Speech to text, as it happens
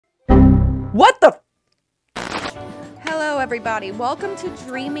What the? Hello everybody, welcome to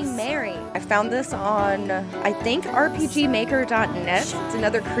Dreaming Mary. I found this on, I think, rpgmaker.net. It's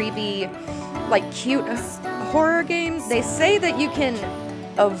another creepy, like, cute horror game. They say that you can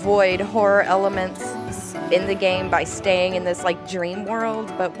avoid horror elements in the game by staying in this, like, dream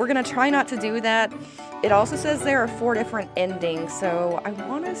world, but we're gonna try not to do that. It also says there are 4 different endings, so I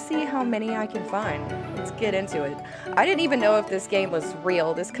want to see how many I can find. Let's get into it. I didn't even know if this game was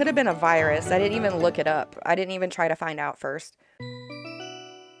real. This could have been a virus. I didn't even look it up. I didn't even try to find out first.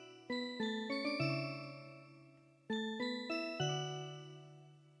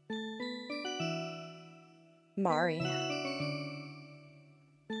 Mari.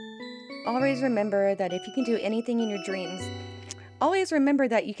 Always remember that if you can do anything in your dreams, Always remember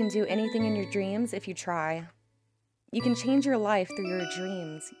that you can do anything in your dreams if you try. You can change your life through your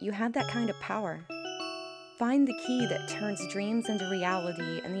dreams. You have that kind of power. Find the key that turns dreams into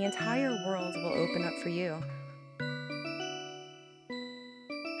reality, and the entire world will open up for you.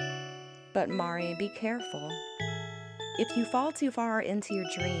 But Mari, be careful. If you fall too far into your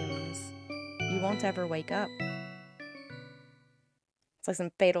dreams, you won't ever wake up. It's like some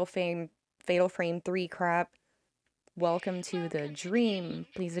Fatal Frame 3 crap. Welcome to the dream.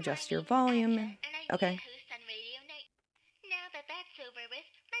 Please adjust your volume. Okay. Now that that's over with,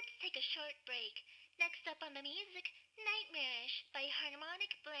 let's take a short break. Next up on the music, Nightmarish by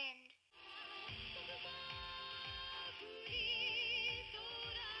Harmonic Blend.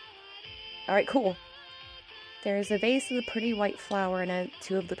 Alright, cool. There's a vase with a pretty white flower in it.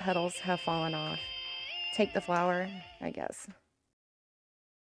 2 of the petals have fallen off. Take the flower, I guess.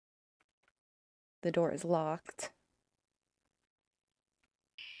 The door is locked.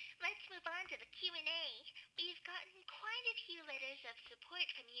 Let's move on to the Q&A. We've gotten quite a few letters of support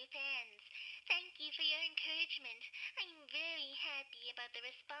from you fans. Thank you for your encouragement. I'm very happy about the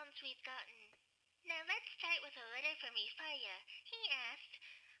response we've gotten. Now let's start with a letter from Rifaya. He asked,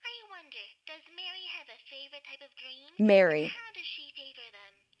 I wonder, does Mary have a favorite type of dream? Mary. How does she favor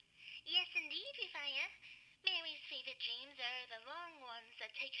them? Yes, indeed, Rifaya. Mary's favorite dreams are the long ones that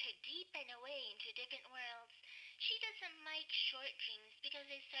take her deep and away into different worlds. She doesn't like short dreams because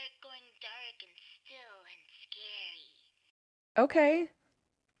they start going dark and still and scary. Okay.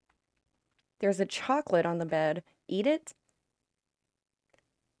 There's a chocolate on the bed. Eat it?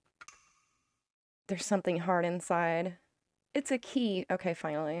 There's something hard inside. It's a key. Okay,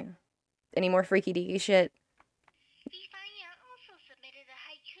 finally. Any more freaky deaky shit? Rifaya also submitted a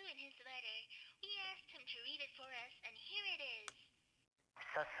haiku in his letter. We asked him to read it for us, and here it is.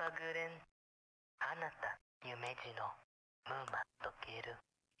 Sasaguren anata yumeji no muma tokeru.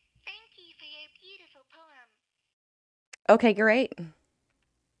 Thank you for your beautiful poem. Okay, great.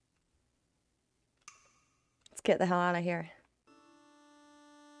 Let's get the hell out of here.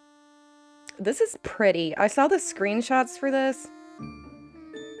 This is pretty. I saw the screenshots for this.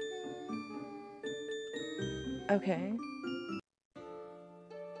 Okay.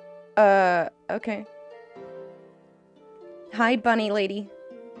 Okay. Hi, bunny lady.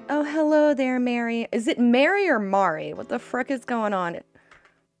 Oh, hello there, Mary. Is it Mary or Mari? What the frick is going on?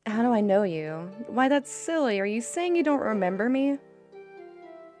 How do I know you? Why, that's silly. Are you saying you don't remember me?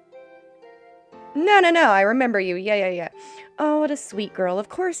 No, I remember you. Yeah. Oh, what a sweet girl. Of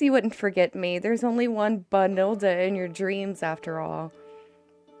course you wouldn't forget me. There's only one Bunilda in your dreams, after all.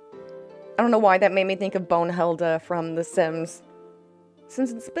 I don't know why that made me think of Bonehilda from The Sims.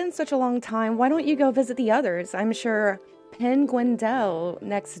 Since it's been such a long time, why don't you go visit the others? I'm sure Penguindel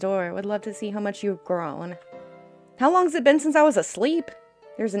next door would love to see how much you've grown. How long's it been since I was asleep?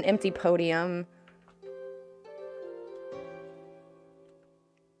 There's an empty podium.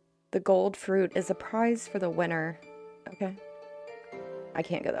 The gold fruit is a prize for the winner. Okay. I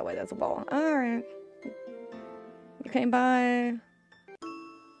can't go that way, that's a ball. Alright. Okay, bye.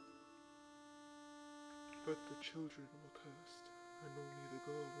 But the children were cursed, and only the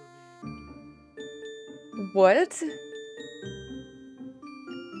girl remained. What?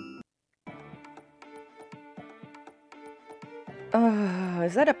 Oh,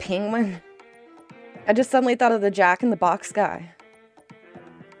 is that a penguin? I just suddenly thought of the Jack in the Box guy.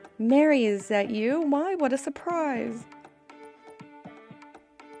 Mary, is that you? Why, what a surprise.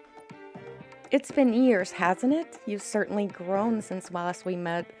 It's been years, hasn't it? You've certainly grown since last we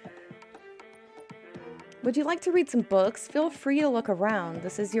met. Would you like to read some books? Feel free to look around.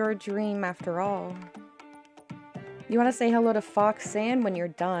 This is your dream after all. You want to say hello to Fox Sand when you're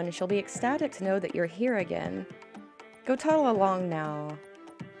done. She'll be ecstatic to know that you're here again. Go toddle along now.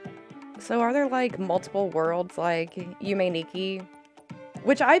 So are there, like, multiple worlds, like Yume Nikki?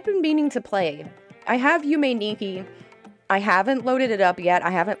 Which I've been meaning to play. I have Yume Nikki. I haven't loaded it up yet.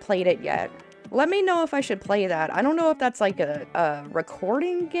 I haven't played it yet. Let me know if I should play that. I don't know if that's like a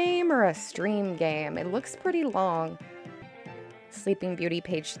recording game or a stream game. It looks pretty long. Sleeping Beauty,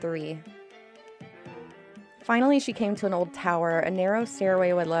 page 3. Finally, she came to an old tower. A narrow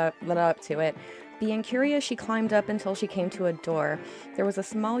stairway led up to it. Being curious, she climbed up until she came to a door. There was a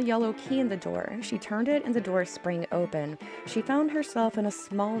small yellow key in the door. She turned it and the door sprang open. She found herself in a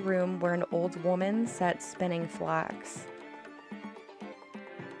small room where an old woman sat spinning flax.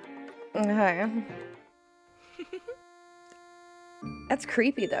 Okay. That's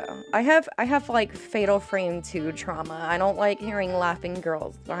creepy though. I have like Fatal Frame 2 trauma. I don't like hearing laughing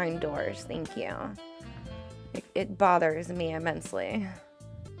girls behind doors. Thank you. It bothers me immensely.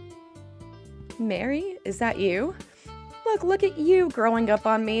 Mary, is that you? Look at you growing up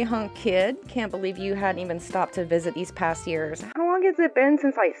on me, hunk kid. Can't believe you hadn't even stopped to visit these past years. How long has it been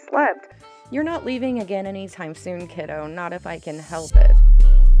since I slept? You're not leaving again anytime soon, kiddo. Not if I can help it.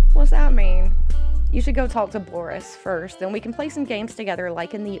 What's that mean? You should go talk to Boris first, then we can play some games together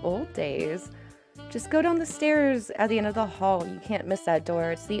like in the old days. Just go down the stairs at the end of the hall. You can't miss that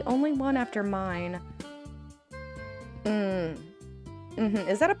door. It's the only one after mine.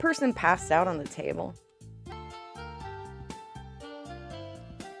 Is that a person passed out on the table?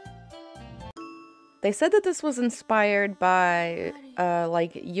 They said that this was inspired by,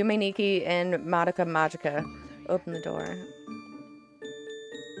 like, Yumeniki and Madoka Magica. Open the door.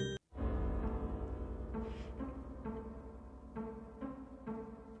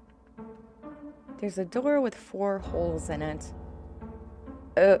 There's a door with 4 holes in it.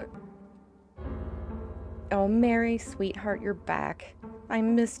 Oh, Mary, sweetheart, you're back. I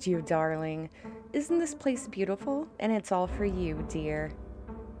missed you, darling. Isn't this place beautiful? And it's all for you, dear.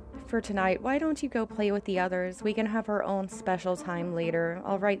 For tonight, why don't you go play with the others? We can have our own special time later.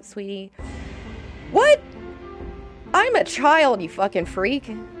 All right, sweetie? What? I'm a child, you fucking freak.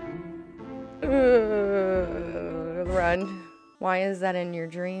 Run. Why is that in your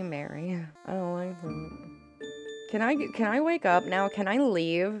dream, Mary? I don't like that. Can I wake up now? Can I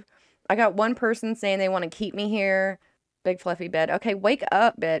leave? I got one person saying they want to keep me here. Big fluffy bed. Okay, wake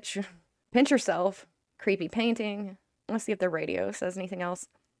up, bitch. Pinch yourself. Creepy painting. Let's see if the radio says anything else.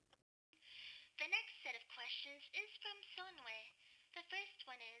 The next set of questions is from Sonwe. The first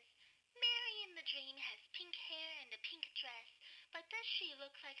one is, Mary in the dream has pink hair and a pink dress, but does she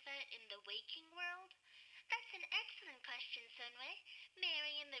look like that in the waking world? That's an excellent question, Sonwe.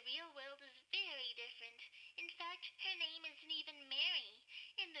 Mary in the real world is very different. In fact, her name isn't even Mary.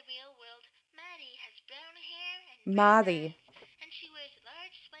 In the real world, Maddie has brown hair and brown eyes, and she wears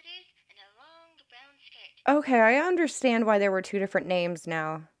large sweaters and a long brown skirt. Okay, I understand why there were 2 different names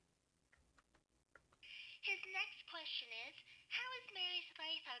now. His next question is, how is Mary's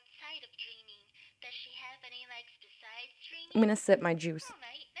life outside of dreaming? Does she have any likes besides dreaming? I'm gonna sip my juice.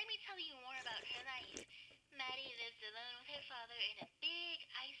 Alright, let me tell you more about her life. Maddie lives alone with her father in a big,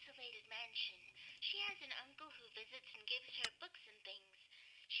 isolated mansion. She has an uncle who visits and gives her books and things.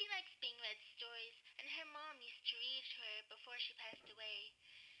 She likes being read stories, and her mom used to read to her before she passed away.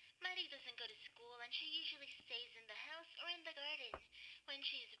 Maddie doesn't go to school, and she usually stays in the house or in the garden. When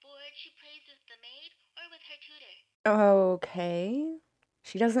she's bored, she plays with the maid or with her tutor. Okay.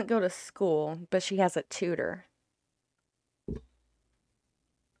 She doesn't go to school, but she has a tutor.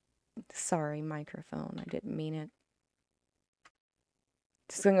 Sorry, microphone. I didn't mean it.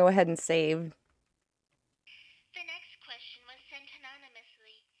 Just gonna go ahead and save. The next question was sent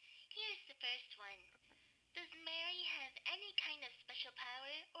anonymously. Here's the first one. Does Mary have any kind of special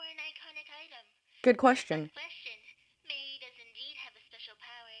power or an iconic item? Good question. Good question. Mary does indeed have a special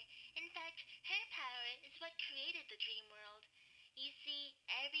power. In fact, her power is what created the dream world. You see,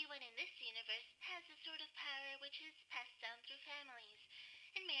 everyone in this universe has a sort of power which is passed down through families.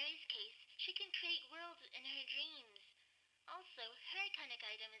 In Mary's case, she can create worlds in her dreams. Also, her iconic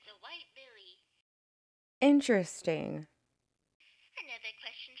item is a white lily. Interesting. Another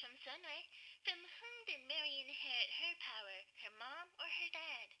question from Sonwe. From whom did Mary inherit her power, her mom or her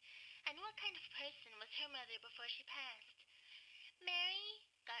dad? And what kind of person was her mother before she passed? Mary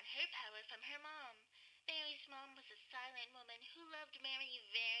got her power from her mom. Mary's mom was a silent woman who loved Mary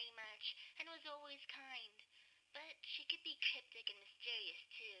very much and was always kind. But she could be cryptic and mysterious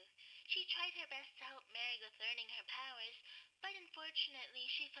too. She tried her best to help Mary with learning her powers, but unfortunately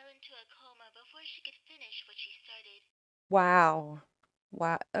she fell into a coma before she could finish what she started. Wow.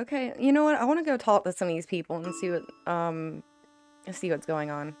 Wow. Okay, you know what? I want to go talk to some of these people and see what's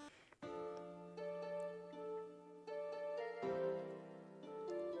going on.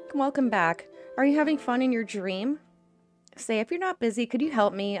 Welcome back. Are you having fun in your dream? Say, if you're not busy, could you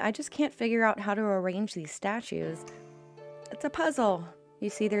help me? I just can't figure out how to arrange these statues. It's a puzzle.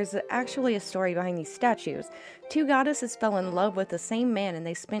 You see, there's actually a story behind these statues. Two goddesses fell in love with the same man and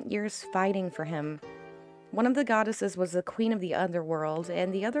they spent years fighting for him. One of the goddesses was the queen of the underworld,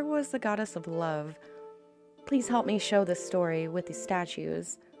 and the other was the goddess of love. Please help me show this story with these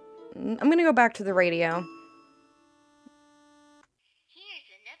statues. I'm gonna go back to the radio. Here's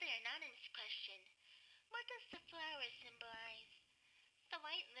another anonymous question. What does the flower symbolize? The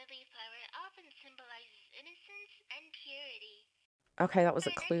white lily flower often symbolizes innocence and purity. Okay, that was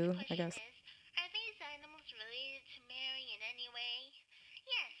a Our clue, next I guess. question is, are these animals related to Mary in any way?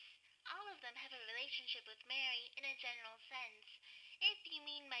 Yes, all of them have a relationship with Mary in a general sense. If you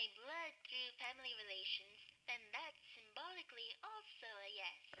mean by blood through family relations, then that's symbolically also a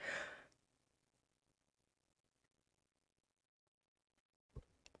yes.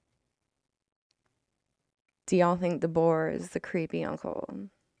 Do y'all think the boar is the creepy uncle?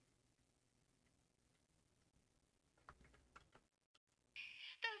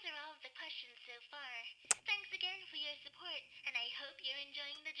 Those are all of the questions so far. Thanks again for your support, and I hope you're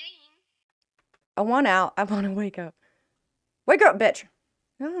enjoying the dream. I want out. I want to wake up. Wake up, bitch!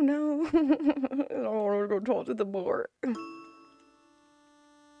 Oh no. I don't want to go talk to the boar.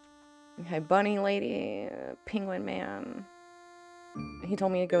 Okay, bunny lady, penguin man. He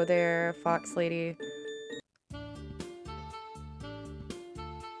told me to go there. Fox lady.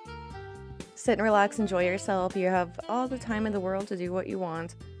 Sit and relax, enjoy yourself. You have all the time in the world to do what you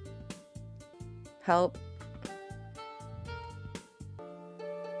want. Help.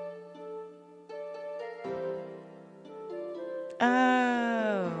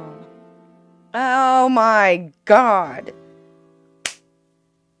 Oh. Oh my god.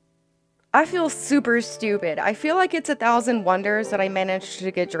 I feel super stupid. I feel like it's 1,000 wonders that I managed to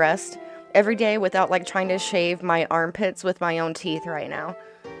get dressed every day without like trying to shave my armpits with my own teeth right now.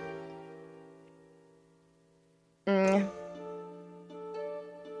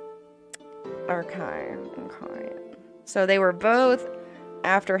 Okay. So they were both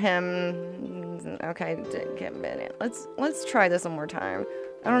after him. Okay, get a minute. Let's try this one more time.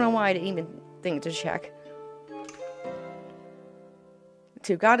 I don't know why I didn't even think to check.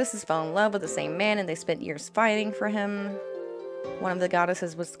 Two goddesses fell in love with the same man and they spent years fighting for him. One of the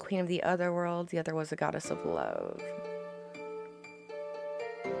goddesses was the queen of the other world, the other was the goddess of love.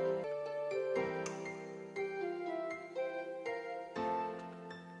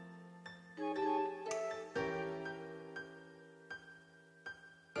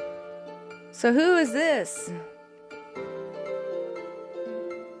 So who is this?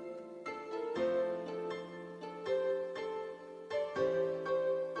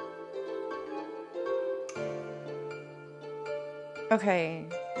 Okay.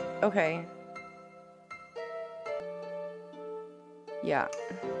 Okay. Yeah.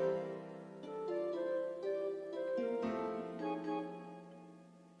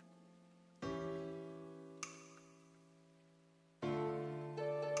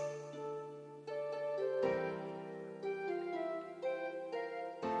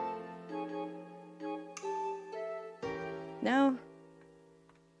 No.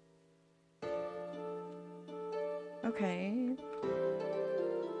 Okay.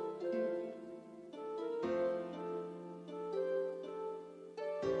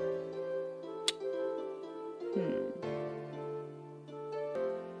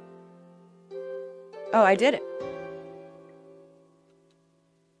 Oh, I did it.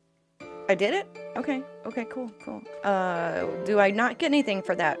 I did it? Okay. Okay, cool. Do I not get anything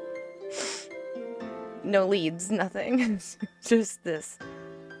for that? No leads, nothing. Just this.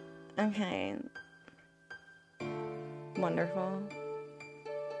 Okay. Wonderful.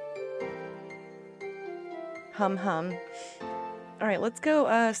 Hum. Alright, let's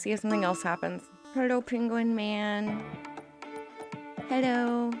go see if something else happens. Hello, penguin man.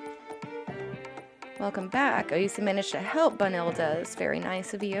 Hello. Welcome back. Oh, you managed to help, Bunilda. It's very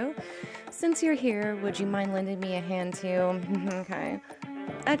nice of you. Since you're here, would you mind lending me a hand too? Okay.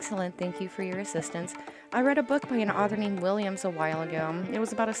 Excellent, thank you for your assistance. I read a book by an author named Williams a while ago. It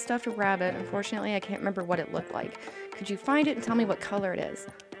was about a stuffed rabbit. Unfortunately, I can't remember what it looked like. Could you find it and tell me what color it is?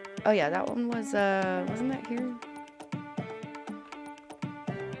 Oh yeah, that one was, wasn't that here?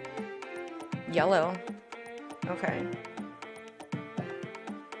 Yellow. Okay.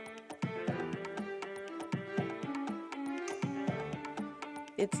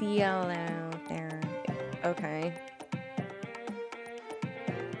 It's yellow there. Okay.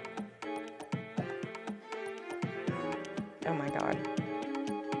 Oh my god.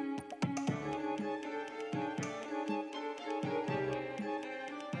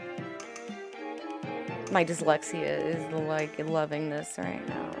 My dyslexia is like loving this right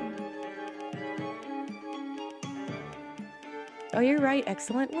now. Oh, you're right.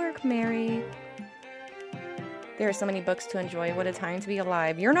 Excellent work, Mary. There are so many books to enjoy. What a time to be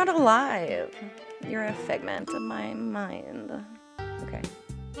alive. You're not alive. You're a figment of my mind. Okay.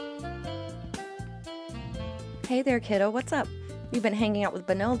 Hey there, kiddo. What's up? You've been hanging out with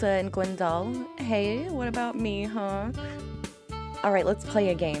Benilda and Gwendol. Hey, what about me, huh? Alright, let's play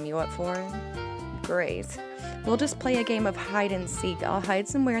a game. You up for it? Great. We'll just play a game of hide and seek. I'll hide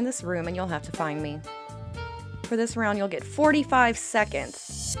somewhere in this room and you'll have to find me. For this round, you'll get 45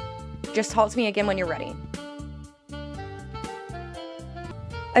 seconds. Just halt me again when you're ready.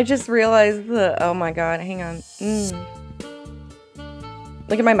 I just realized the... Oh my god, hang on.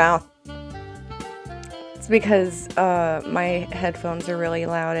 Look at my mouth. It's because my headphones are really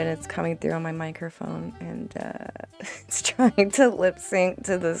loud and it's coming through on my microphone and it's trying to lip sync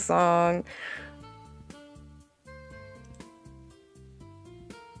to the song.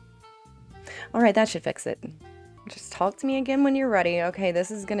 Alright, that should fix it. Just talk to me again when you're ready. Okay,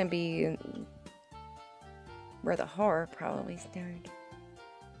 this is gonna be where the horror probably started.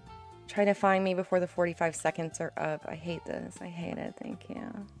 Try to find me before the 45 seconds are up. I hate this. I hate it. Thank you.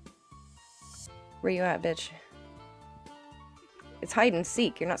 Where you at, bitch? It's hide and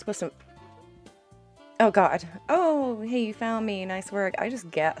seek. You're not supposed to... Oh, God. Oh, hey, you found me. Nice work. I just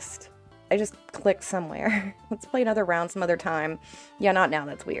guessed. I just clicked somewhere. Let's play another round some other time. Yeah, not now.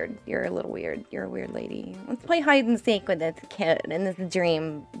 That's weird. You're a little weird. You're a weird lady. Let's play hide and seek with this kid in this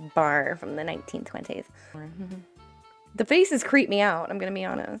dream bar from the 1920s. The faces creep me out. I'm gonna be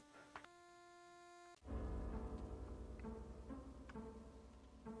honest.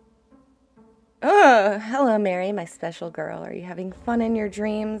 Oh, hello, Mary, my special girl. Are you having fun in your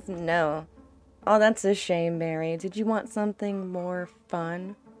dreams? No. Oh, that's a shame, Mary. Did you want something more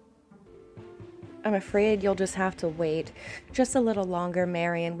fun? I'm afraid you'll just have to wait just a little longer,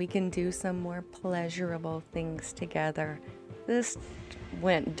 Mary, and we can do some more pleasurable things together. This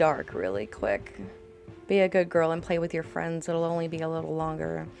went dark really quick. Be a good girl and play with your friends. It'll only be a little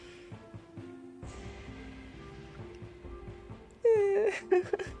longer.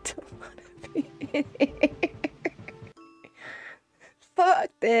 Don't want to be Fuck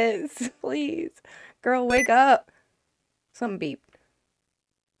this, please. Girl, wake up. Something beeped.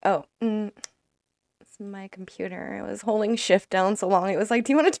 Oh, it's my computer. I was holding shift down so long. It was like,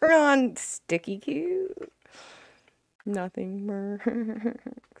 do you want to turn on sticky cute? Nothing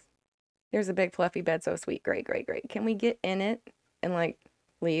works. There's a big fluffy bed. So sweet. Great, great, great. Can we get in it and like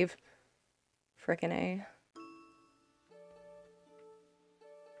leave? Frickin' A.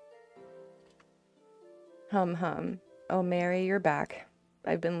 Hum hum. Oh, Mary, you're back.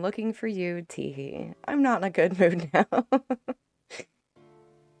 I've been looking for you, teehee. I'm not in a good mood now.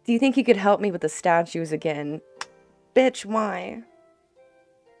 Do you think you could help me with the statues again? Bitch, why?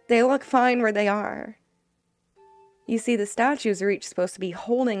 They look fine where they are. You see, the statues are each supposed to be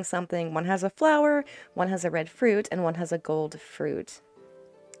holding something. One has a flower, one has a red fruit, and one has a gold fruit.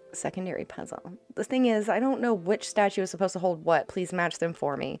 Secondary puzzle. The thing is, I don't know which statue is supposed to hold what. Please match them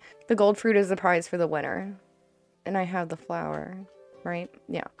for me. The gold fruit is the prize for the winner. And I have the flower, right?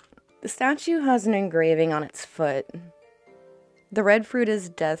 Yeah. The statue has an engraving on its foot. The red fruit is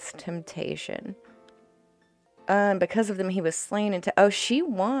Death's temptation. Because of them, he was slain into... Oh, she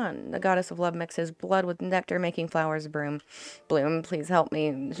won! The goddess of love mixes blood with nectar, making flowers bloom. Bloom, please help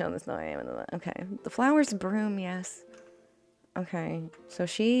me show this story. Okay. The flowers bloom, yes. Okay. So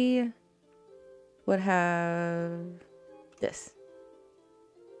she would have this.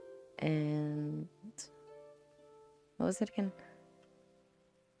 And... what was it again?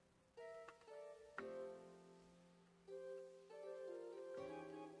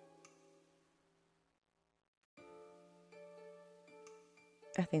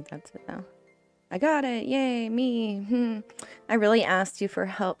 I think that's it now. I got it! Yay, me! I really asked you for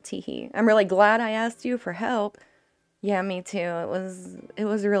help, teehee. I'm really glad I asked you for help. Yeah, me too. It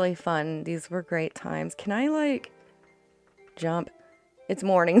was really fun. These were great times. Can I, like, jump? It's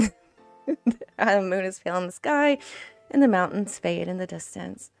morning. The moon is pale in the sky, and the mountains fade in the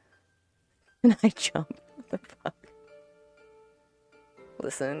distance. And I jump. What the fuck?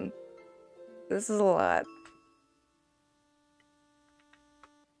 Listen. This is a lot.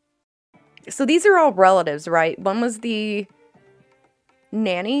 So these are all relatives, right? One was the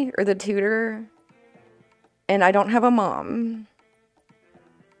nanny, or the tutor. And I don't have a mom.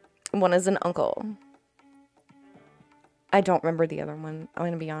 One is an uncle. I don't remember the other one. I'm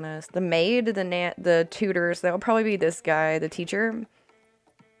gonna be honest. The maid, the tutors, that would probably be this guy, the teacher.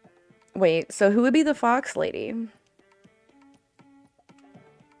 Wait, so who would be the fox lady?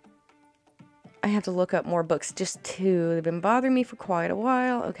 I have to look up more books. Just two. They've been bothering me for quite a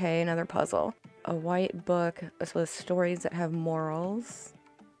while. Okay, another puzzle. A white book with stories that have morals.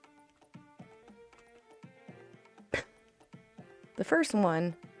 The first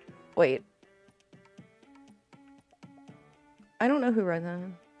one. Wait. I don't know who wrote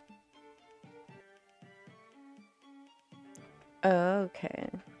that. Okay.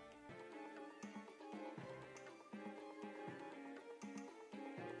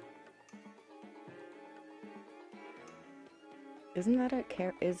 Isn't that a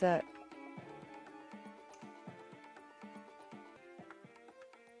is that...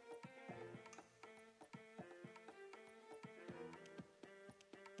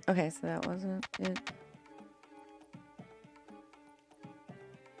 Okay, so that wasn't it.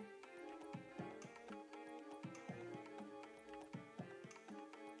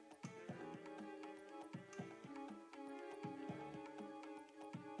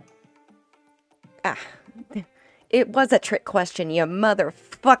 Ah, it was a trick question, you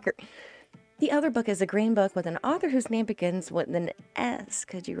motherfucker. The other book is a green book with an author whose name begins with an S.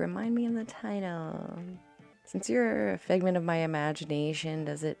 Could you remind me of the title? Since you're a figment of my imagination,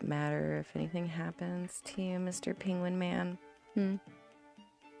 does it matter if anything happens to you, Mr. Penguin Man? I'm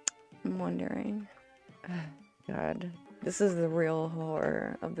wondering. God, this is the real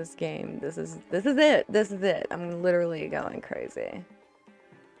horror of this game. This is it. This is it. I'm literally going crazy.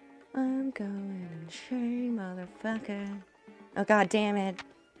 I'm going insane, motherfucker. Oh, god damn it.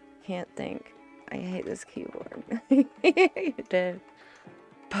 Can't think. I hate this keyboard. I hate it.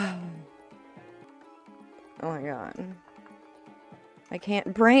 Oh my god. I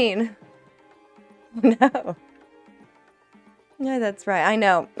can't brain. No. Yeah, that's right. I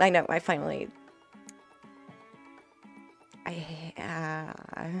know. I finally... Shut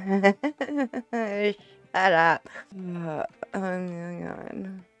up. Oh my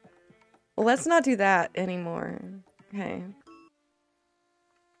god. Well, let's not do that anymore. Okay.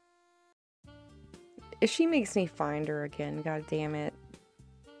 If she makes me find her again, god damn it.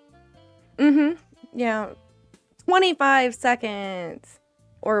 Yeah. 25 seconds.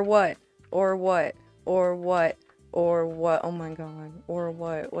 Or what? Or what? Or what? Or what? Oh my god. Or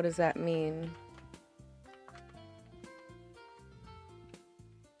what? What does that mean?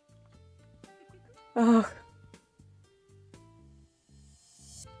 Oh.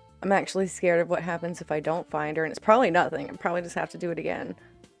 I'm actually scared of what happens if I don't find her, and it's probably nothing. I probably just have to do it again.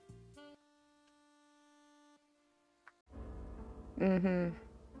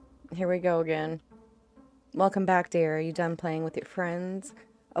 Here we go again. Welcome back, dear. Are you done playing with your friends?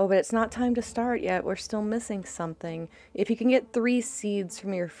 Oh, but it's not time to start yet. We're still missing something. If you can get 3 seeds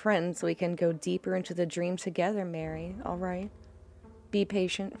from your friends, we can go deeper into the dream together, Mary. Alright? Be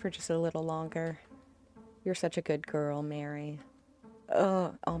patient for just a little longer. You're such a good girl, Mary.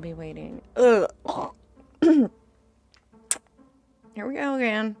 Ugh, I'll be waiting. Ugh. Here we go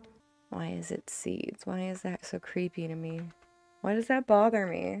again. Why is it seeds? Why is that so creepy to me? Why does that bother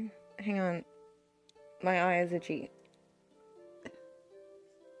me? Hang on. My eye is itchy.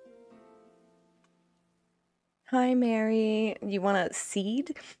 Hi, Mary. You want a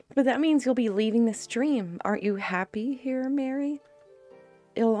seed? But that means you'll be leaving the stream. Aren't you happy here, Mary?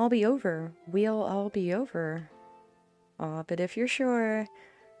 It'll all be over. We'll all be over. Aw, but if you're sure...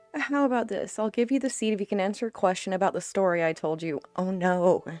 How about this? I'll give you the seed if you can answer a question about the story I told you. Oh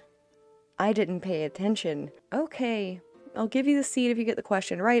no. I didn't pay attention. Okay. I'll give you the seed if you get the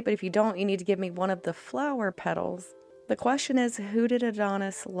question right, but if you don't, you need to give me one of the flower petals. The question is, who did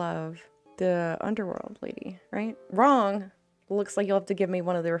Adonis love? The underworld lady, right? Wrong. Looks like you'll have to give me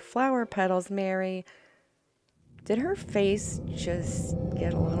one of their flower petals, Mary. Did her face just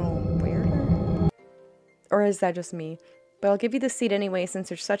get a little weirder? Or is that just me? But I'll give you the seed anyway since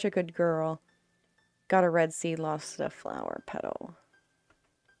you're such a good girl. Got a red seed, lost a flower petal.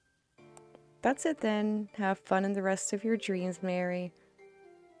 That's it then. Have fun in the rest of your dreams, Mary.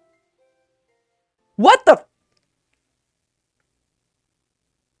 What the...